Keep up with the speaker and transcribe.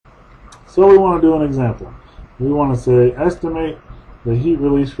So we want to do an example. We want to say estimate the heat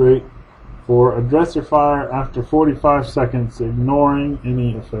release rate for a dresser fire after 45 seconds, ignoring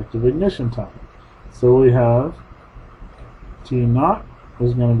any effective ignition time. So we have T naught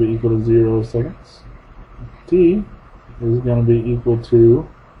is going to be equal to 0 seconds. T is going to be equal to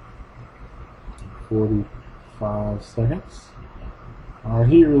 45 seconds. Our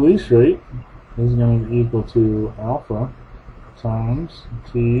heat release rate is going to be equal to alpha times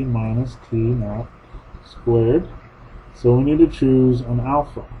T minus T naught squared. So we need to choose an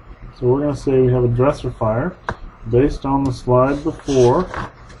alpha. So we're going to say we have a dresser fire. Based on the slide before,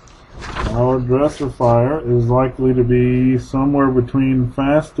 our dresser fire is likely to be somewhere between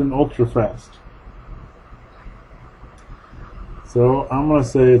fast and ultra fast. So I'm going to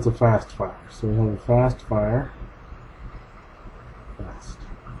say it's a fast fire. So we have a fast fire. Fast.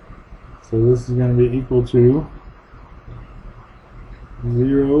 So this is going to be equal to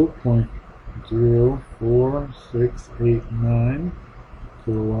 0.04689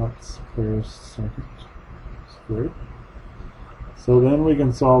 kilowatts per second squared. So then we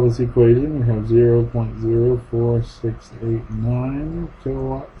can solve this equation. We have 0.04689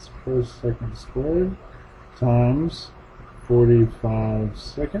 kilowatts per second squared times 45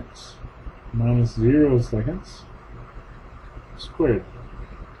 seconds minus 0 seconds squared.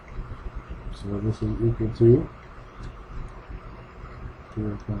 So this is equal to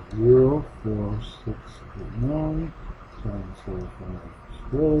 0.04689 times 45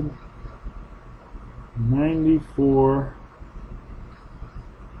 squared,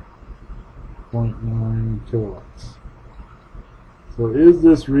 94.9 kilowatts. So is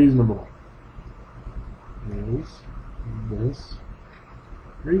this reasonable? Is this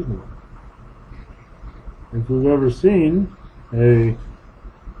reasonable? If we've ever seen a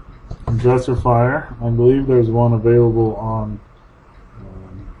dresser fire, I believe there's one available on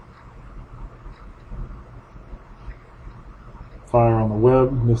Fire on the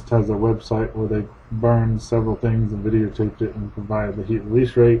Web. This has a website where they burned several things and videotaped it and provided the heat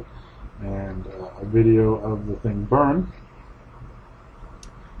release rate and a video of the thing burn.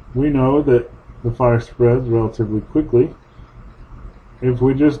 We know that the fire spreads relatively quickly. If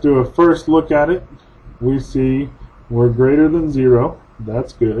we just do a first look at it, we see we're greater than 0.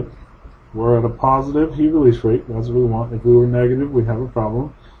 That's good. We're at a positive heat release rate. That's what we want. If we were negative, we'd have a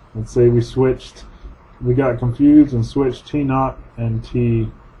problem. Let's say we got confused and switched T naught and T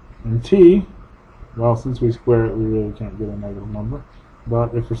and T. Well, since we square it, we really can't get a negative number.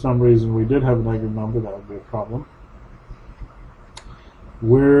 But if for some reason we did have a negative number, that would be a problem.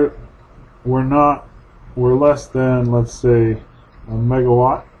 We're less than, let's say, a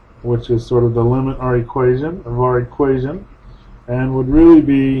megawatt, which is sort of the limit of our equation, and would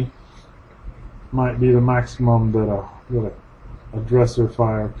really might be the maximum that a dresser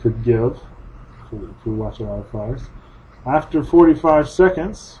fire could give. If we watch a lot of fires. After 45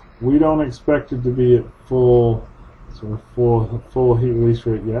 seconds, we don't expect it to be at full heat release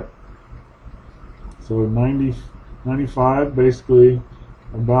rate yet. So 95, basically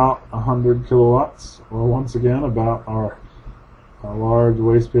about 100 kilowatts, or once again about our large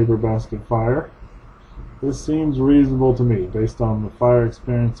waste paper basket fire. This seems reasonable to me, based on the fire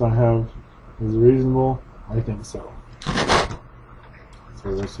experience I have. Is it reasonable? I think so. So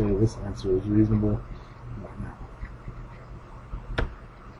we'll say this answer is reasonable right now.